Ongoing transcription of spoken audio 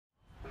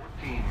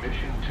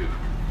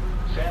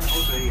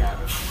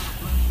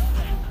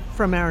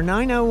From our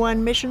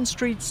 901 Mission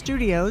Street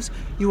studios,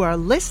 you are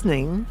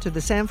listening to the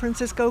San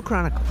Francisco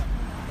Chronicle.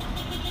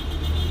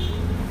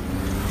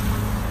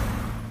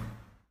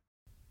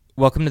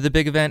 Welcome to the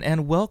big event,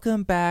 and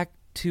welcome back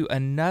to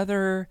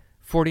another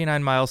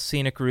 49 Mile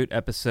Scenic Route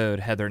episode,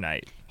 Heather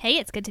Knight. Hey,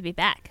 it's good to be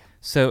back.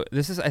 So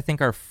this is, I think,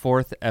 our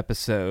fourth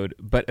episode,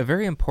 but a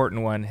very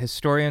important one.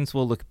 Historians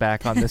will look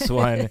back on this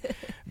one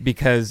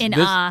because in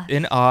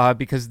awe,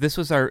 because this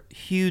was our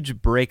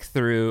huge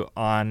breakthrough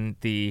on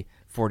the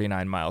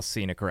 49 Mile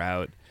Scenic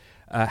Route.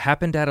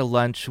 Happened at a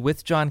lunch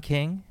with John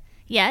King.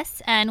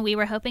 Yes, and we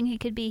were hoping he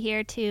could be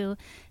here to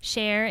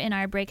share in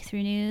our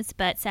breakthrough news,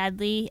 but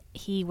sadly,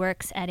 he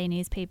works at a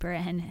newspaper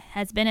and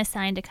has been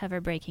assigned to cover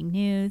breaking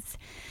news.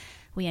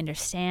 We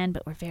understand,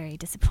 but we're very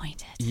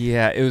disappointed.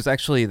 Yeah, it was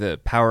actually the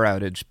power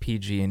outage,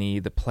 PG&E,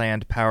 the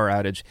planned power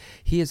outage.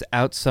 He is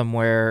out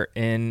somewhere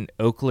in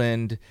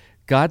Oakland.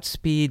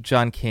 Godspeed,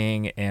 John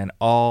King, and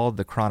all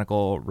the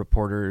Chronicle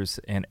reporters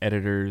and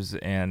editors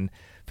and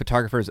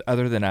photographers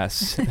other than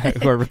us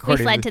who are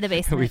recording. We fled to the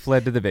basement. We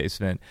fled to the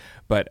basement,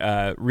 but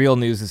real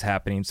news is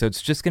happening, so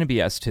it's just going to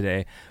be us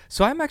today.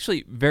 So I'm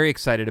actually very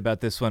excited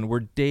about this one.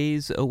 We're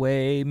days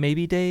away,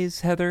 maybe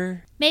days,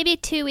 Heather? Maybe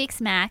 2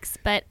 weeks max,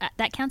 but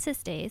that counts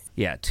as days.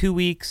 Yeah, 2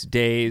 weeks,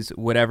 days,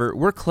 whatever.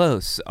 We're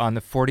close on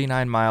the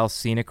 49-mile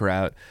scenic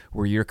route.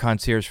 We're your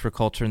concierge for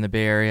culture in the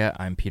Bay Area.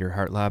 I'm Peter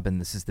Hartlaub,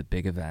 and this is The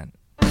Big Event.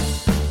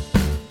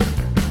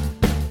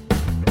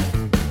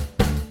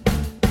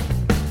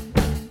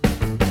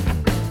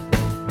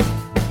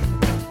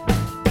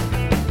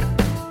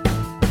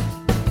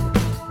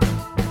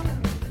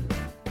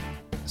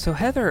 So,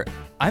 Heather,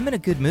 I'm in a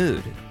good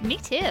mood. Me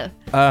too.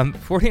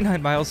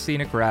 49 Mile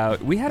Scenic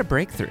Route, we had a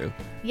breakthrough.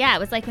 Yeah, it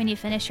was like when you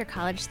finish your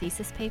college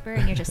thesis paper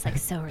and you're just like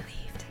so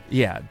relieved.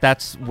 Yeah,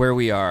 that's where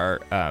we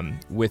are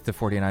with the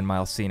 49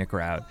 Mile Scenic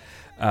Route.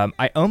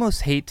 I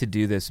almost hate to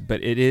do this,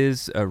 but it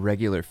is a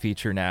regular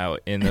feature now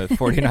in the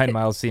 49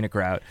 Mile Scenic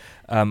Route.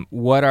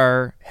 What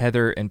are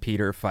Heather and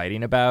Peter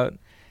fighting about?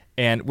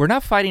 And we're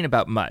not fighting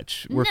about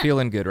much. We're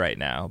feeling good right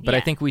now, but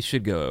I think we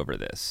should go over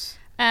this.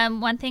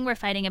 One thing we're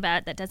fighting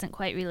about that doesn't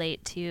quite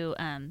relate to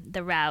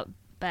the route,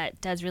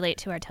 but does relate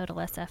to our Total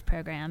SF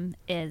program,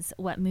 is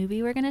what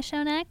movie we're going to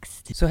show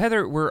next. So,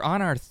 Heather, we're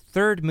on our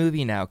third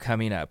movie now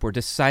coming up. We're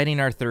deciding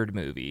our third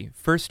movie.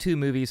 First two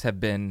movies have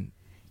been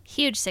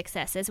huge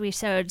successes. We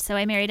showed So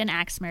I Married an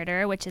Axe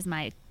Murderer, which is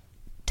my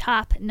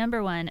top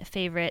number one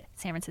favorite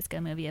San Francisco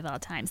movie of all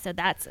time. So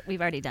we've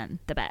already done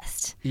the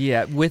best.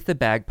 Yeah, with The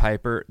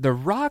Bagpiper. The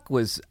Rock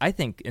was, I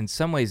think, in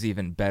some ways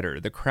even better.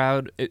 The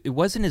crowd, it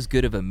wasn't as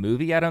good of a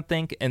movie, I don't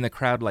think, and the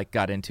crowd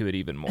got into it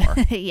even more.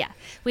 Yeah,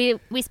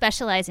 we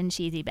specialize in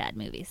cheesy bad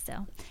movies.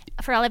 So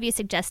for all of you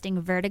suggesting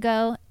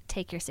Vertigo,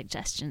 take your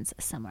suggestions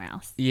somewhere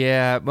else.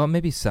 Yeah, well,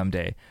 maybe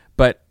someday.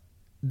 But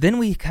then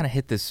we kind of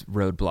hit this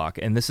roadblock,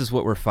 and this is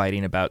what we're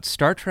fighting about.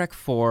 Star Trek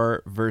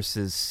IV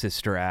versus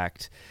Sister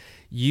Act.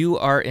 You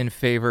are in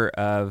favor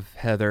of,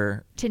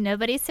 Heather. To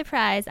nobody's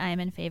surprise, I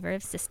am in favor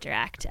of Sister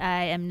Act.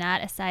 I am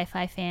not a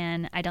sci-fi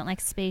fan. I don't like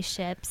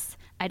spaceships.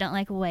 I don't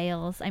like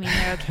whales. I mean,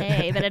 they're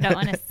okay, but I don't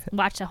want to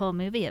watch a whole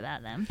movie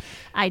about them.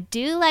 I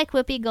do like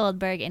Whoopi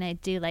Goldberg, and I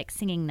do like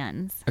singing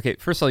nuns. Okay,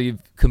 first of all,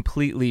 you've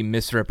completely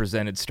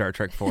misrepresented Star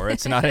Trek IV.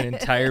 It's not an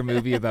entire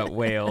movie about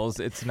whales.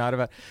 It's not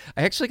about...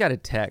 I actually got a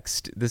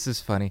text. This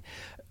is funny.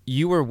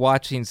 You were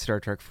watching Star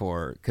Trek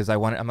IV because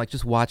I'm like,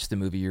 just watch the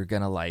movie. You're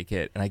going to like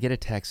it. And I get a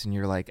text and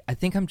you're like, I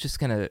think I'm just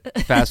going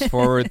to fast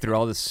forward through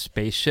all the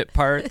spaceship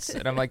parts.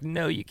 And I'm like,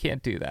 no, you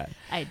can't do that.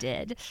 I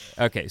did.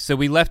 Okay, so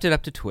we left it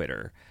up to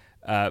Twitter.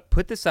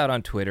 Put this out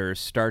on Twitter,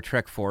 Star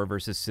Trek IV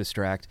versus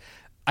Sister Act.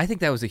 I think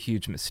that was a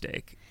huge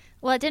mistake.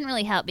 Well, it didn't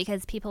really help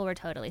because people were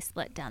totally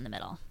split down the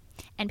middle.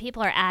 And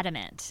people are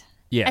adamant.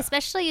 Yeah.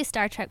 Especially you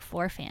Star Trek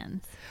IV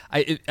fans.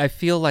 I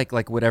feel like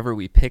whatever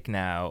we pick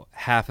now,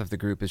 half of the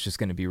group is just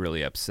going to be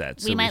really upset.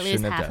 So we might lose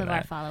half of that.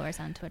 our followers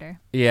on Twitter.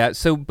 Yeah.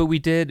 So, but we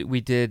did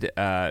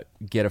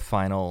get a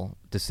final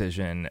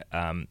decision.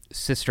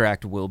 Sister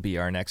Act will be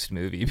our next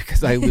movie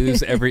because I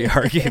lose every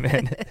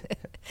argument.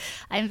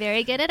 I'm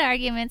very good at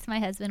arguments, my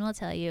husband will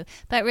tell you.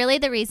 But really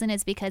the reason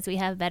is because we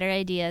have better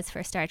ideas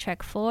for Star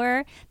Trek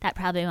IV. That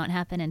probably won't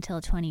happen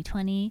until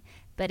 2020.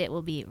 But it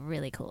will be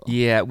really cool.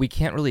 Yeah, we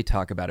can't really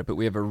talk about it, but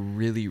we have a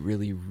really,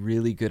 really,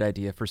 really good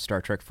idea for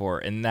Star Trek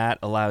IV, and that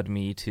allowed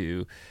me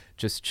to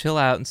just chill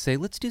out and say,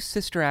 let's do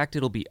Sister Act.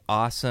 It'll be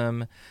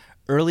awesome.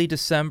 Early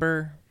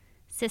December.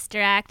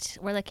 Sister Act,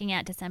 we're looking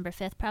at December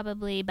 5th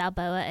probably,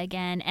 Balboa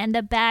again, and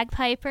the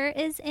Bagpiper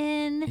is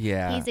in.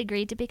 Yeah. He's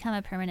agreed to become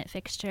a permanent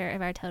fixture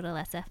of our Total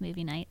SF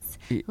movie nights.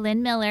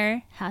 Lynn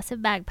Miller, House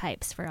of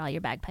Bagpipes for all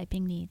your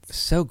bagpiping needs.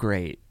 So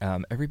great.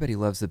 Everybody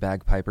loves the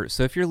Bagpiper.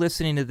 So if you're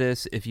listening to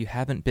this, if you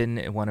haven't been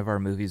in one of our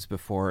movies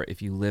before,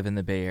 if you live in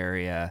the Bay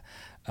Area,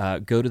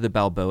 go to the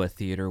Balboa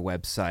Theater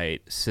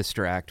website.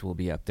 Sister Act will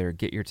be up there.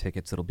 Get your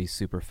tickets. It'll be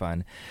super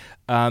fun.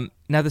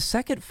 Now, the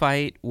second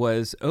fight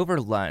was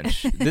over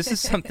lunch. This is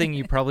something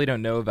you probably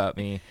don't know about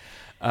me.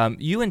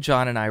 You and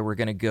John and I were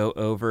going to go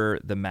over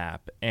the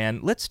map,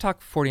 and let's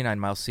talk 49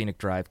 Mile Scenic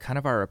Drive. Kind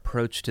of our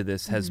approach to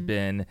this has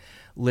been,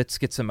 let's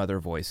get some other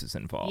voices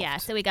involved. Yeah,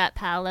 so we got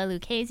Paolo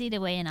Lucchese to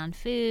weigh in on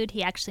food.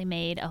 He actually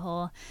made a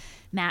whole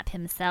map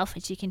himself,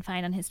 which you can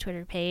find on his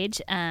Twitter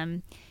page.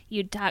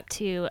 You talked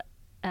to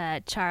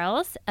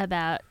Charles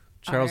about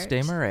Charles art.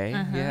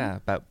 Desmarais, yeah,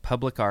 about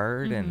public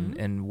art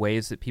and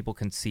ways that people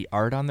can see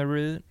art on the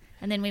route.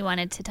 And then we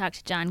wanted to talk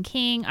to John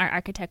King, our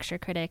architecture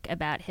critic,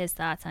 about his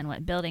thoughts on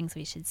what buildings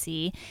we should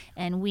see.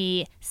 And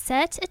we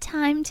set a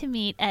time to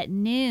meet at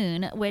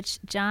noon, which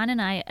John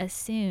and I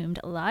assumed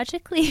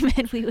logically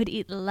meant we would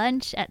eat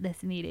lunch at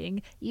this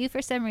meeting. You,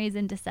 for some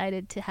reason,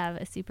 decided to have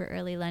a super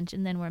early lunch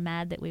and then were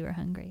mad that we were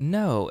hungry.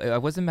 No, I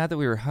wasn't mad that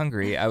we were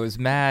hungry. I was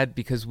mad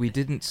because we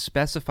didn't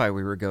specify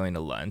we were going to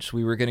lunch.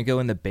 We were going to go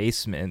in the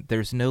basement.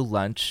 There's no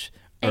lunch.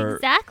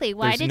 Exactly.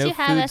 Why did you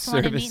have us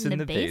want to meet in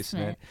the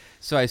basement?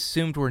 So I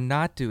assumed we're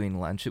not doing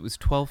lunch. It was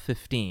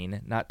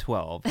 12:15, not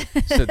 12.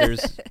 So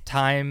there's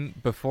time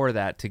before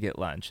that to get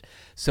lunch.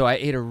 So I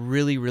ate a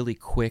really, really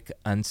quick,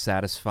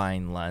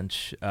 unsatisfying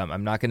lunch.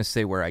 I'm not going to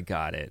say where I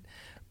got it,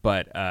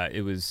 but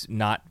it was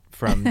not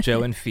from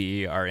Joe and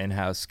Fee, our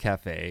in-house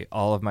cafe.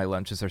 All of my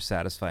lunches are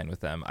satisfying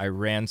with them. I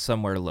ran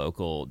somewhere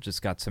local,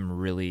 just got some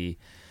really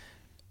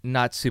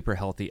not super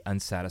healthy,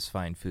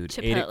 unsatisfying food.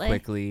 Chipotle. Ate it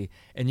quickly.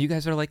 And you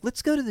guys are like,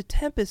 let's go to the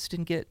Tempest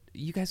and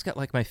you guys got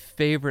like my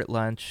favorite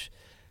lunch,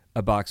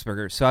 a box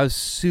burger. So I was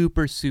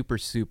super, super,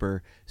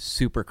 super,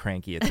 super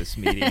cranky at this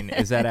meeting.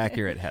 Is that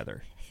accurate,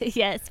 Heather?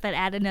 Yes, but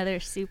add another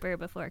super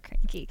before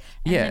cranky,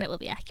 and then it will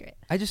be accurate.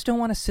 I just don't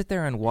want to sit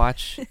there and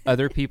watch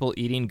other people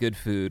eating good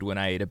food when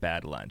I ate a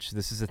bad lunch.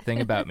 This is a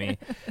thing about me.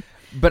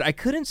 But I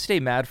couldn't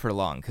stay mad for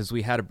long because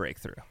we had a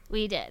breakthrough.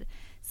 We did.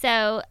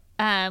 So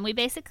we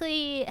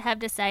basically have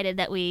decided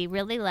that we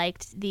really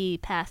liked the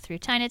path through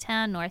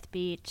Chinatown, North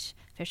Beach,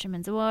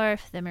 Fisherman's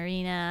Wharf, the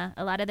Marina,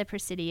 a lot of the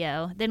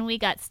Presidio. Then we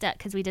got stuck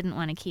because we didn't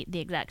want to keep the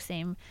exact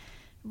same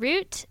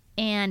route.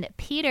 And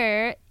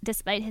Peter,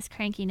 despite his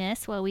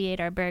crankiness while we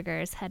ate our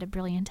burgers, had a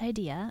brilliant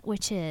idea,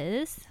 which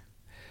is...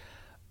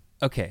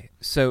 Okay,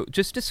 so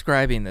just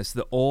describing this,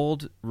 the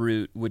old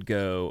route would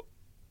go,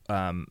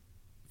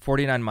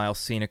 49 Mile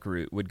Scenic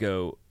Route would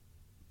go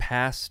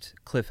past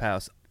Cliff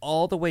House,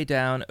 all the way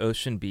down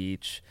Ocean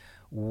Beach,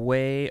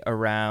 way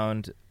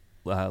around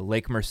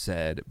Lake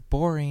Merced.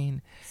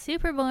 Boring.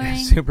 Super boring.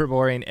 Super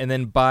boring. And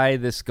then by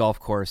this golf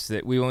course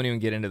that we won't even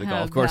get into the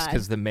golf course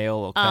because the mail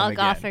will come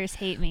again. All golfers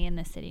hate me in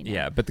the city now.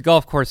 Yeah, but the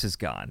golf course is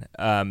gone.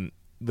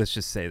 Let's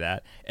just say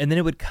that. And then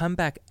it would come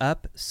back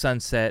up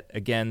Sunset,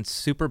 again,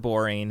 super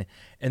boring,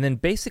 and then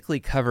basically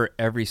cover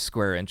every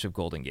square inch of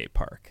Golden Gate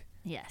Park.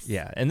 Yes.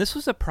 Yeah, and this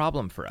was a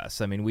problem for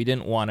us. I mean, we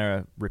didn't want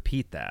to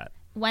repeat that.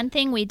 One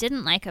thing we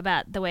didn't like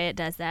about the way it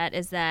does that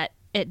is that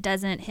it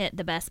doesn't hit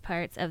the best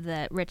parts of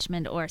the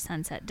Richmond or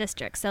Sunset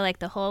district. So like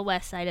the whole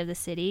west side of the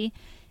city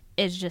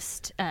is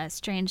just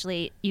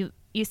strangely, you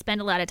spend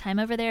a lot of time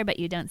over there, but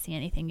you don't see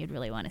anything you'd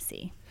really want to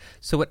see.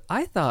 So what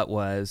I thought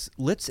was,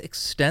 let's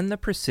extend the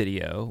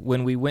Presidio.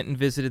 When we went and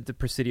visited the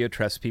Presidio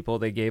Trust people,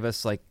 they gave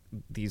us like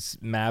these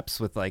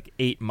maps with like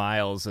 8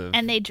 miles of...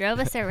 And they drove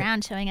us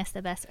around showing us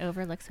the best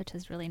overlooks, which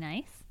was really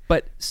nice.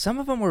 But some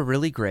of them were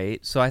really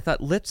great, so I thought,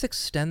 let's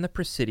extend the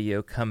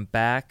Presidio, come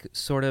back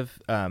sort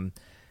of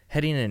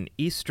heading in an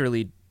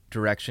easterly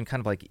direction, kind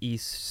of like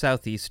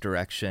southeast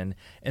direction,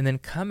 and then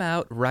come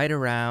out right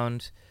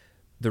around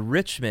the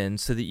Richmond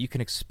so that you can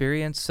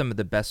experience some of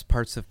the best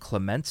parts of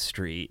Clement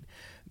Street,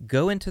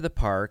 go into the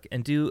park,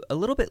 and do a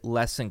little bit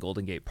less in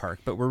Golden Gate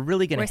Park, but we're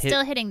really going to hit... We're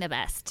still hitting the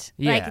best.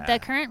 Yeah. Like, the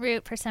current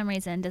route, for some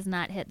reason, does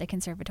not hit the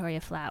Conservatory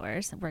of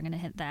Flowers. We're going to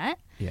hit that.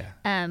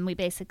 Yeah. We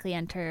basically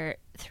enter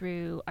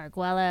through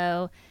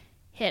Arguello,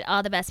 hit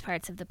all the best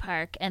parts of the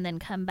park, and then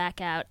come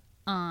back out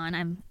on...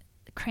 I'm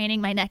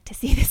craning my neck to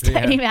see this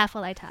tiny map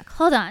while I talk.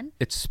 Hold on.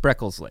 It's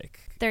Spreckles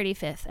Lake.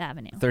 35th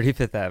Avenue.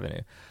 35th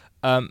Avenue.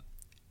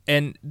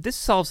 And this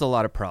solves a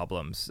lot of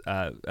problems.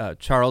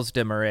 Charles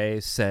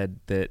Desmarais said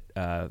that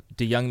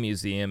De Young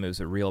Museum, it was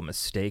a real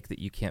mistake that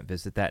you can't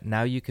visit that.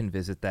 Now you can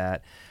visit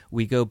that.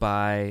 We go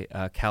by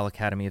Cal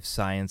Academy of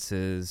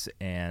Sciences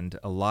and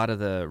a lot of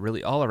the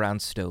really all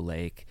around Stowe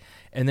Lake.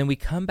 And then we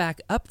come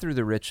back up through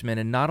the Richmond,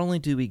 and not only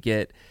do we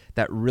get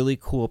that really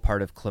cool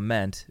part of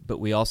Clement, but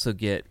we also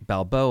get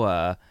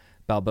Balboa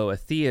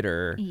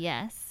Theater.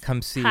 Yes.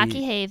 Come see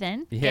Hockey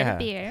Haven. Yeah. Get a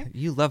beer.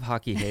 You love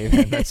Hockey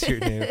Haven. That's your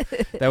new.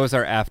 That was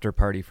our after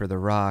party for The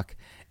Rock.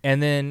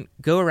 And then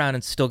go around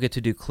and still get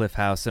to do Cliff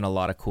House and a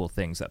lot of cool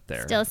things up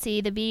there. Still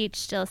see the beach,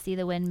 still see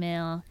the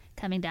windmill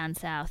coming down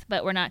south.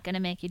 But we're not going to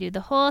make you do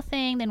the whole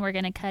thing. Then we're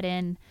going to cut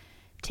in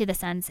to the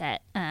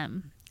sunset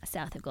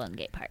south of Golden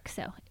Gate Park.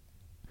 So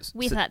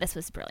we thought this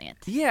was brilliant.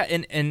 Yeah,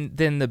 and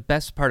then the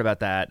best part about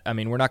that, I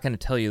mean, we're not going to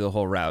tell you the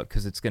whole route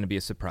because it's going to be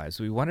a surprise.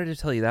 We wanted to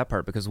tell you that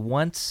part because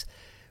once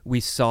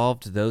we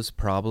solved those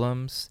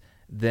problems,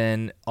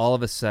 then all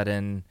of a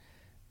sudden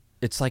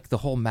it's like the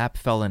whole map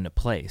fell into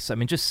place. I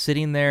mean, just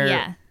sitting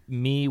there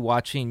me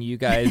watching you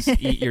guys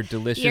eat your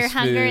delicious Your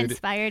hunger food.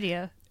 inspired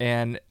you.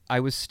 And I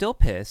was still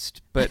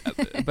pissed, but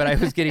I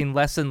was getting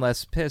less and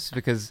less pissed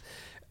because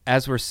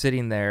as we're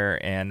sitting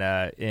there and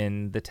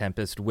in the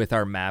Tempest with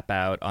our map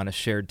out on a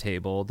shared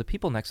table, the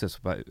people next to us,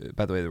 by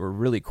the way, were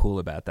really cool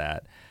about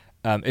that.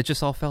 It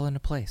just all fell into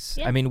place.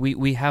 Yeah. I mean,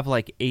 we have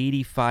like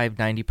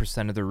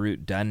 90% of the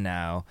route done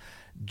now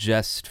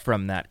just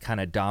from that kind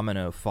of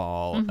domino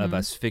fall of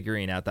us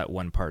figuring out that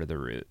one part of the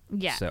route.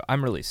 Yeah. So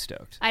I'm really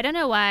stoked. I don't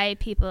know why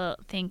people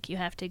think you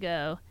have to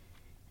go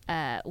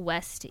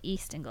west to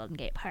east in Golden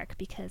Gate Park,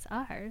 because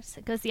ours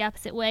goes the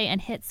opposite way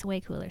and hits way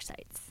cooler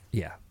sites.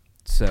 Yeah.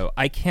 So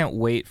I can't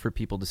wait for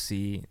people to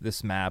see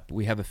this map.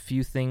 We have a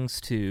few things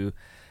to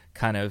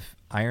kind of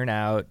iron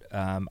out.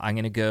 I'm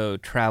going to go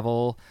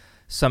travel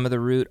some of the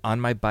route on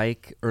my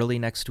bike early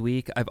next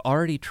week. I've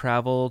already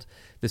traveled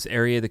this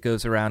area that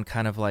goes around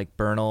kind of like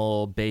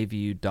Bernal,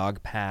 Bayview,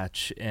 Dog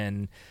Patch,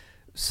 and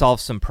solve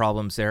some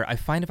problems there. I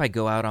find if I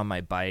go out on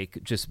my bike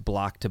just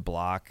block to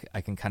block,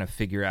 I can kind of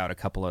figure out a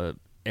couple of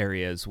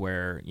areas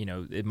where, you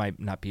know, it might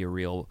not be a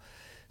real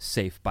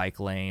safe bike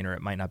lane or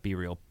it might not be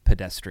real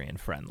pedestrian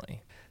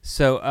friendly.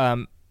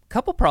 So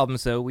couple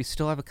problems though. We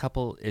still have a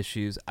couple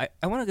issues. I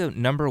want to go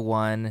number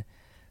one.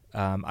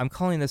 I'm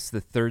calling this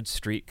the 3rd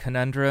Street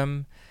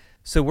conundrum.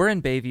 So we're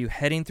in Bayview,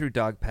 heading through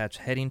Dogpatch,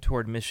 heading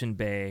toward Mission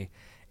Bay,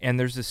 and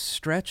there's a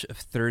stretch of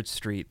 3rd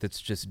Street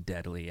that's just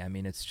deadly. I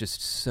mean, it's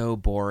just so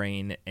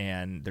boring,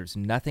 and there's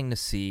nothing to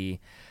see.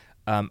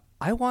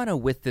 I want to,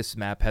 with this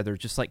map, Heather,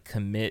 just like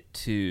commit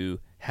to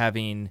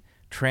having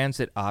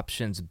transit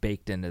options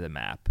baked into the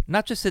map.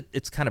 Not just that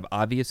it's kind of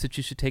obvious that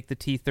you should take the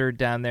T3rd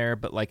down there,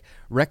 but like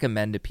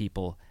recommend to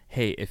people,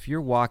 hey, if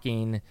you're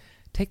walking,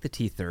 take the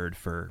T3rd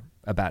for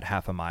about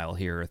half a mile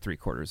here or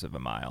 3/4 of a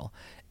mile.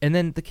 And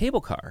then the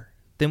cable car.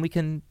 Then we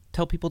can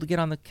tell people to get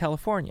on the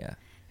California.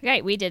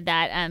 Right, we did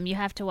that. You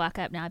have to walk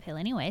up Nob Hill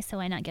anyway, so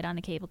why not get on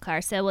the cable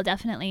car? So we'll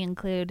definitely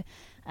include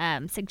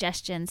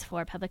suggestions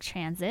for public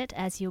transit.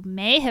 As you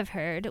may have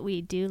heard,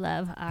 we do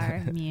love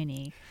our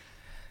Muni.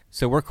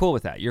 So we're cool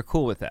with that. You're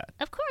cool with that.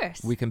 Of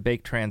course. We can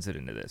bake transit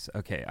into this.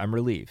 Okay, I'm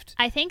relieved.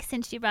 I think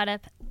since you brought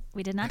up,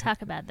 we did not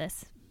talk about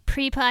this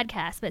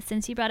pre-podcast, but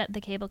since you brought up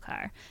the cable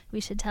car, we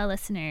should tell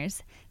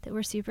listeners that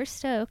we're super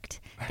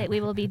stoked that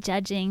we will be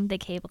judging the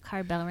cable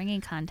car bell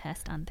ringing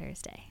contest on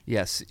Thursday.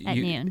 Yes, at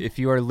noon. If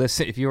you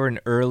are an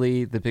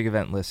early The Big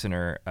Event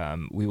listener,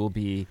 we will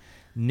be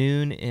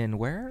noon in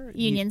where?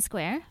 Union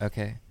Square.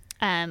 Okay.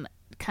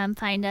 Come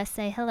find us,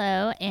 say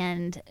hello,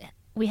 and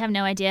we have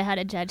no idea how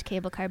to judge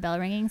cable car bell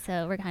ringing,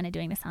 so we're kind of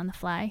doing this on the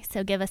fly.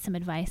 So give us some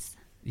advice.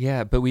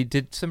 Yeah, but we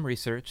did some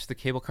research. The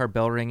cable car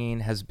bell ringing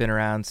has been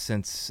around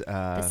since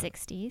the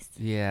 60s.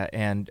 Yeah,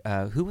 and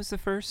who was the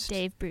first?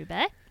 Dave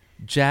Brubeck.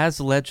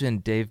 Jazz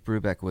legend Dave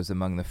Brubeck was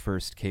among the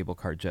first cable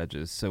car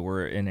judges, so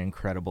we're in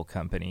incredible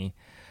company.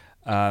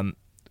 All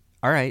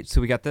right, so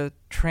we got the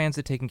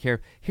transit taken care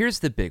of. Here's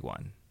the big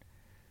one.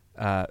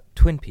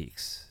 Twin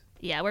Peaks.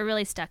 Yeah, we're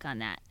really stuck on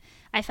that.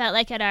 I felt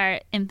like at our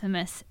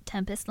infamous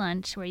Tempest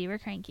lunch where you were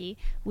cranky,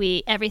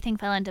 everything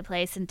fell into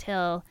place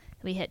until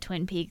we hit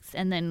Twin Peaks,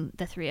 and then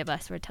the three of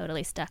us were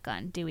totally stuck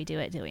on, do we do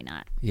it, do we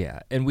not? Yeah,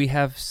 and we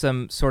have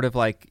some sort of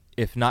like,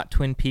 if not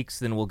Twin Peaks,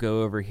 then we'll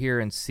go over here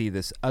and see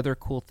this other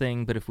cool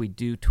thing, but if we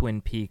do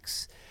Twin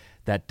Peaks,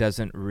 that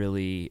doesn't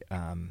really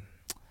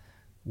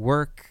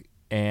work,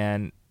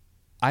 and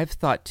I've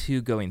thought,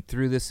 too, going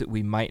through this, that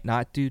we might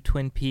not do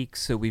Twin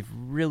Peaks, so we've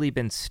really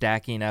been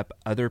stacking up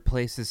other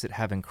places that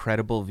have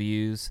incredible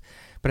views,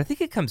 but I think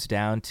it comes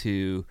down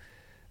to,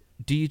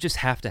 do you just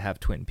have to have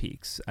Twin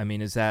Peaks? I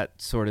mean, is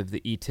that sort of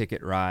the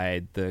e-ticket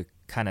ride, the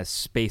kind of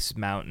Space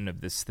Mountain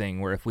of this thing,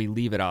 where if we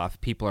leave it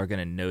off, people are going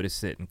to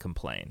notice it and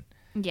complain?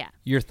 Yeah.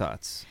 Your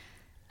thoughts?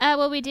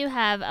 Well, we do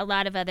have a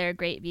lot of other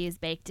great views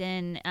baked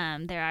in.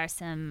 There are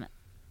some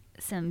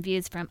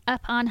views from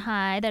up on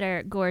high that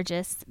are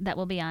gorgeous that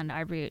will be on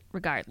our route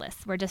regardless.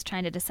 We're just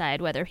trying to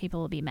decide whether people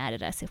will be mad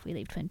at us if we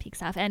leave Twin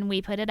Peaks off. And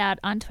we put it out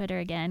on Twitter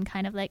again,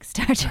 kind of like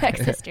Star Trek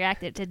Sister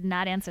Act. It did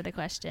not answer the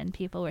question.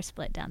 People were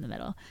split down the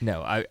middle.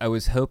 No, I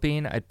was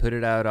hoping I'd put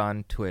it out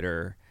on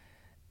Twitter,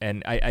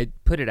 and I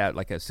put it out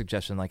like a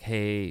suggestion like,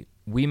 hey,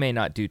 we may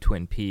not do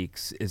Twin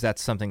Peaks. Is that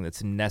something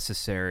that's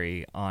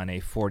necessary on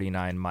a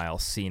 49-mile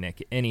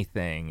scenic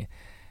anything?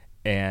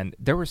 And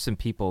there were some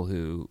people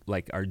who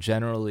like are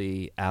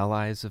generally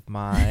allies of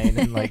mine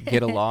and like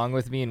get along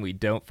with me, and we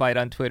don't fight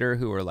on Twitter,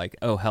 who are like,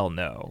 oh, hell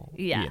no.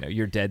 Yeah. You know,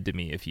 you're dead to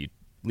me if you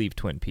leave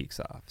Twin Peaks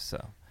off.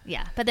 So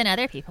yeah, but then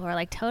other people are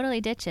like,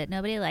 totally ditch it.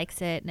 Nobody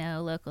likes it.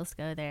 No locals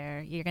go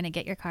there. You're going to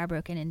get your car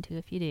broken into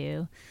if you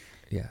do.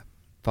 Yeah,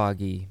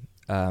 foggy.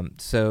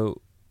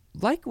 So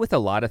like with a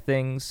lot of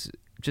things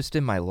just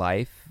in my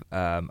life,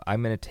 I'm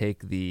going to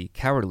take the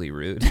cowardly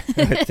route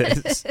with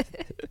this.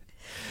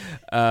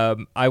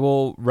 I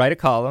will write a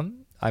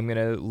column. I'm going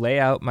to lay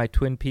out my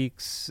Twin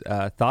Peaks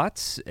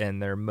thoughts,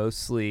 and they're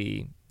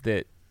mostly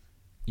that,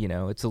 you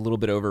know, it's a little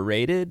bit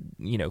overrated,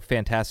 you know,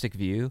 fantastic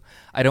view.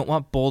 I don't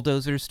want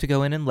bulldozers to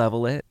go in and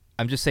level it.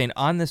 I'm just saying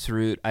on this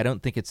route, I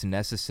don't think it's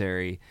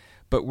necessary,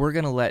 but we're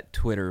going to let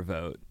Twitter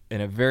vote.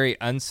 in a very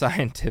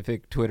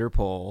unscientific Twitter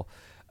poll.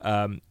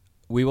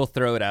 We will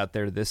throw it out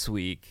there this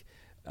week.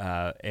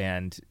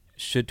 And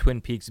should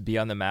Twin Peaks be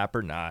on the map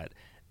or not?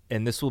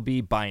 And this will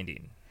be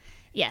binding.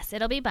 Yes,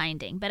 it'll be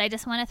binding. But I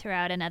just want to throw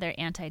out another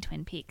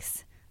anti-Twin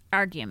Peaks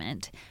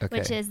argument, Okay.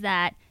 which is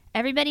that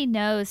everybody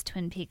knows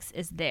Twin Peaks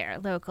is there,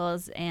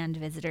 locals and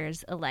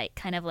visitors alike.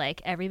 Kind of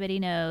like everybody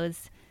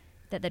knows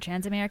that the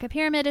Transamerica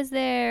Pyramid is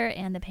there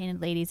and the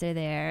Painted Ladies are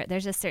there.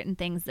 There's just certain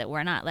things that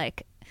we're not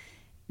like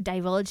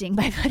divulging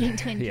by putting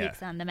Twin Yeah.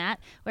 Peaks on the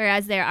map,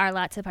 whereas there are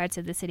lots of parts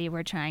of the city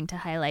we're trying to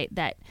highlight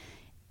that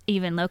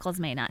even locals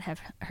may not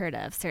have heard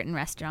of, certain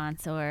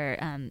restaurants or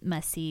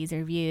must-sees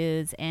or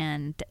views,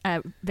 and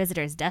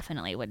visitors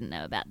definitely wouldn't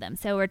know about them.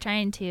 So we're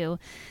trying to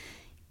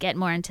get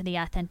more into the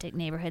authentic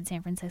neighborhood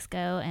San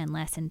Francisco and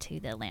less into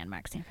the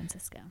landmark San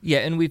Francisco. Yeah,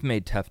 and we've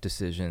made tough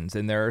decisions,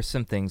 and there are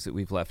some things that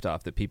we've left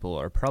off that people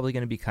are probably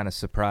going to be kind of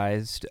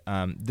surprised.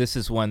 This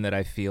is one that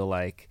I feel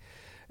like,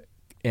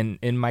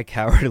 in my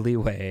cowardly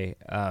way,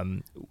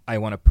 I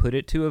want to put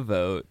it to a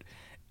vote,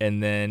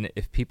 and then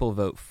if people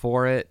vote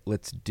for it,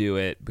 let's do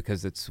it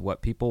because it's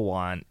what people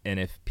want, and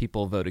if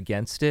people vote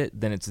against it,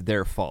 then it's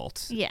their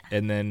fault. Yeah.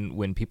 And then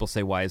when people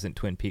say, why isn't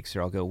Twin Peaks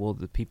here, I'll go, well,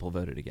 the people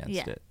voted against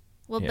Yeah. it.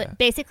 Well, Yeah. but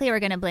basically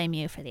we're going to blame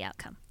you for the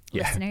outcome,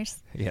 Yeah.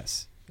 listeners.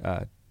 Yes.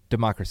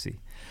 Democracy.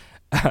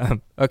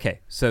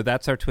 Okay, so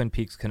that's our Twin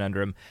Peaks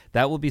conundrum.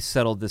 That will be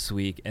settled this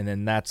week, and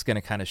then that's going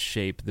to kind of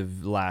shape the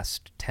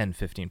last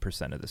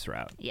 10-15% of this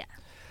route.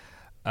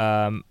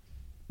 Yeah.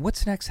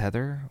 What's next,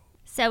 Heather?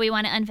 So we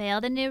want to unveil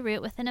the new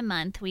route within a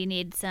month. We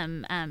need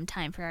some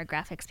time for our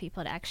graphics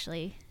people to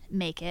actually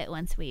make it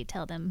once we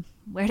tell them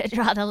where to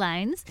draw the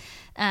lines.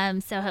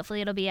 So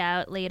hopefully it'll be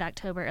out late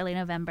October, early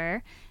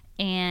November.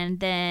 And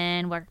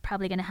then we're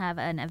probably going to have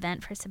an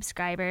event for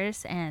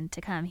subscribers and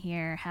to come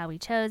hear how we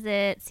chose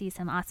it, see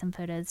some awesome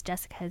photos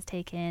Jessica has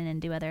taken,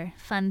 and do other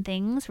fun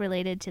things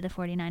related to the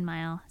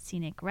 49-mile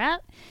scenic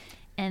route.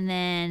 And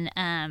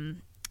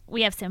then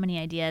we have so many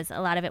ideas.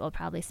 A lot of it will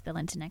probably spill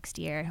into next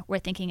year. We're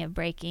thinking of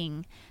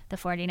breaking the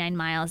 49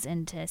 miles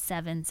into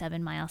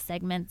 7-mile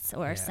segments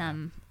or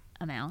some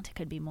amount. It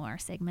could be more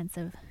segments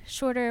of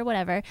shorter,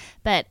 whatever.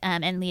 But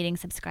and leading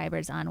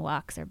subscribers on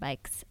walks or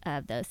bikes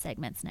of those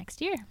segments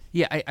next year.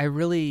 Yeah, I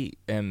really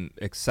am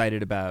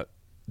excited about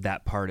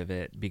that part of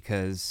it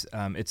because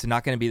it's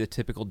not going to be the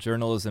typical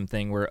journalism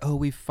thing where, oh,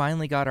 we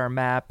finally got our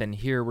map and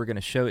here we're going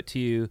to show it to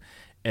you.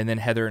 And then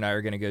Heather and I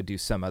are going to go do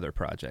some other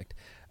project.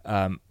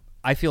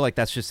 I feel like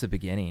that's just the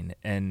beginning.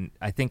 And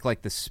I think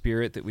like the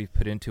spirit that we've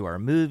put into our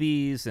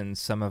movies and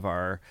some of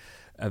our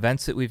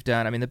events that we've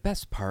done. I mean, the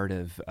best part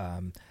of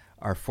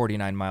our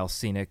 49-mile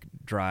scenic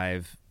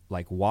drive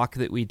like walk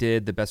that we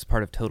did, the best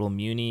part of Total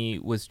Muni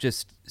was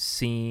just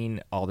seeing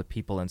all the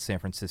people in San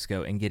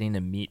Francisco and getting to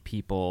meet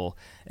people.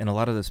 And a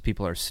lot of those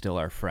people are still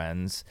our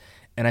friends.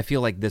 And I feel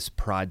like this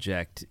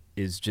project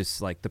is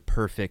just like the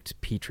perfect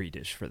petri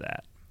dish for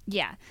that.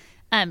 Yeah.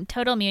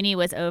 Total Muni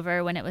was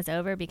over when it was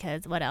over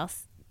because what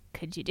else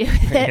could you do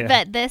with it? Yeah.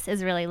 But this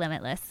is really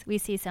limitless. We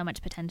see so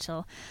much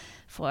potential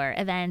for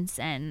events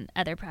and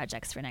other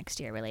projects for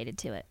next year related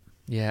to it.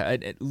 Yeah,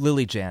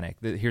 Lily Janik,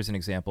 here's an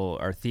example,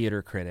 our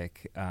theater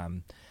critic.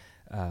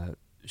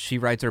 She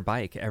rides her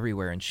bike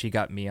everywhere, and she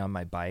got me on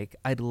my bike.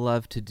 I'd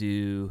love to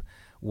do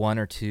 1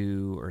 or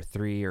 2 or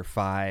 3 or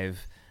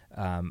 5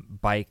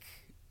 bike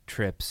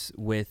trips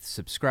with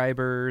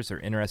subscribers or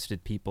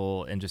interested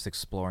people and just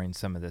exploring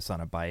some of this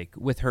on a bike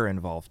with her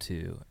involved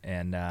too.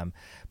 And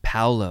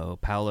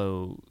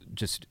Paolo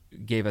just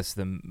gave us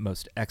the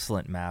most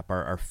excellent map,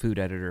 our food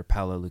editor,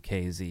 Paolo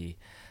Lucchesi.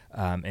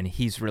 And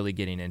he's really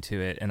getting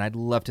into it. And I'd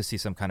love to see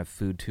some kind of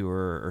food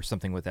tour or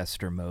something with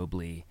Esther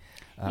Mobley.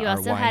 You our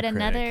also wine had critic.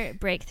 another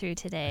breakthrough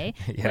today,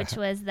 Yeah. which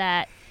was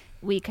that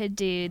we could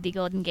do the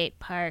Golden Gate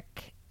Park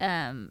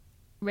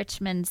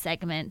Richmond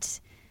segment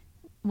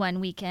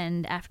one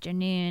weekend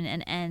afternoon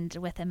and end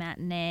with a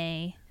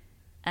matinee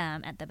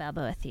at the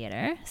Balboa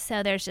Theater.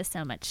 So there's just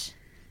so much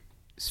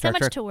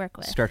to work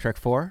with. Star Trek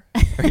 4?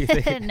 Are you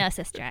thinking? No,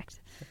 Sister Act.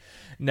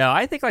 No,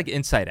 I think like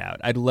Inside Out.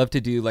 I'd love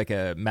to do like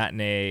a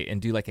matinee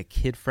and do like a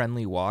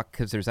kid-friendly walk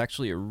because there's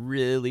actually a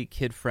really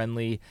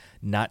kid-friendly,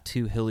 not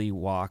too hilly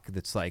walk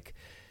that's like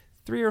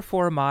 3 or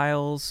 4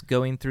 miles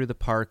going through the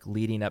park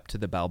leading up to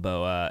the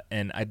Balboa.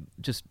 And I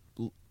just,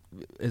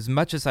 as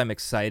much as I'm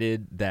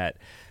excited that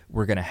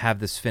we're going to have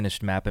this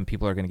finished map and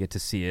people are going to get to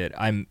see it,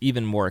 I'm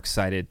even more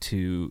excited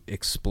to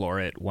explore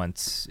it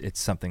once it's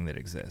something that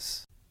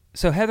exists.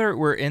 So Heather,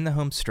 we're in the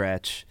home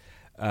stretch.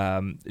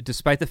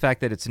 Despite the fact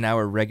that it's now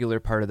a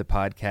regular part of the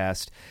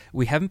podcast,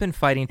 we haven't been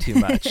fighting too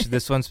much.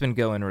 This one's been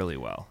going really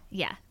well.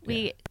 Yeah,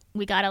 we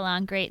got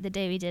along great the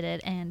day we did it,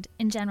 and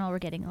in general, we're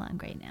getting along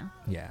great now.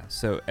 Yeah,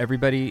 so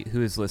everybody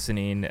who is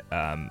listening,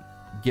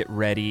 get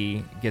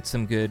ready, get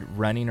some good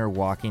running or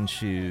walking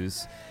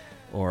shoes,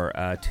 or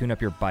tune up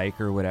your bike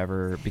or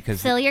whatever,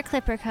 because Fill your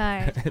Clipper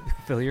card.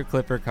 fill your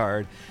Clipper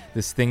card.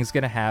 This thing's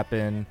going to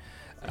happen.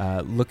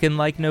 Looking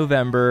like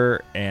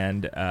November,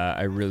 and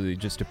I really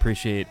just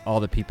appreciate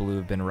all the people who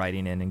have been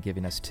writing in and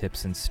giving us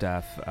tips and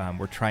stuff.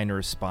 We're trying to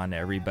respond to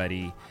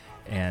everybody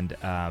And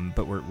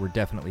but we're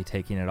definitely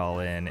taking it all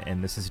in,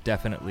 and this is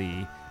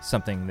definitely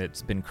something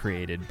that's been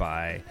created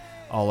by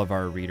all of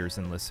our readers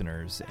and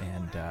listeners,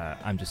 and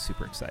I'm just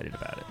super excited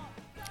about it.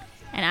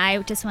 And I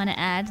just want to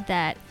add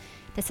that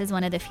this is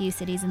one of the few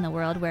cities in the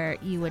world where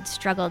you would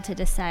struggle to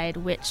decide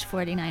which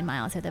 49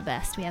 miles are the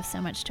best. We have so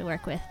much to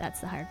work with.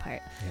 That's the hard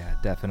part. Yeah,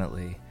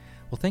 definitely.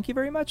 Well, thank you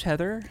very much,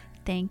 Heather.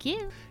 Thank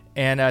you.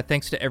 And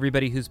thanks to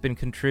everybody who's been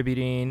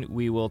contributing.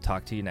 We will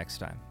talk to you next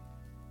time.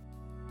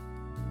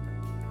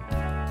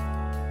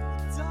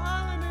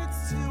 Darling,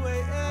 it's 2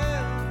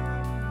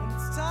 a.m. when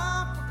it's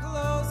time for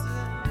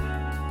closing.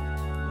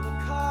 The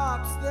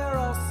cops, they're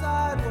all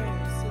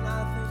sideways, and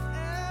I think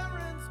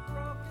Aaron's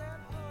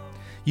broken home.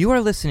 You are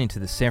listening to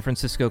the San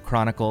Francisco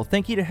Chronicle.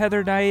 Thank you to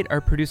Heather Knight.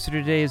 Our producer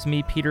today is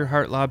me, Peter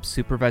Hartlaub.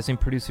 Supervising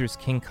producer is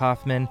King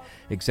Kaufman.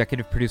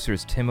 Executive producer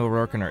is Tim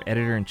O'Rourke, and our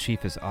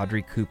editor-in-chief is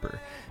Audrey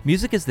Cooper.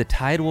 Music is The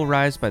Tide Will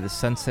Rise by the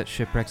Sunset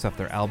Shipwrecks off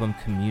their album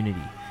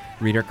Community.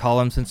 Read our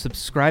columns and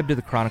subscribe to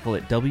the Chronicle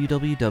at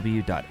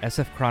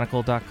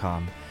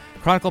www.sfchronicle.com.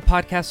 Chronicle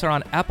podcasts are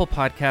on Apple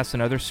Podcasts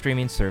and other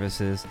streaming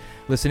services.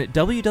 Listen at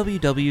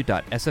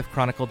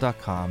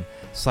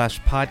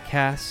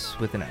www.sfchronicle.com/podcasts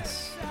with an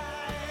S.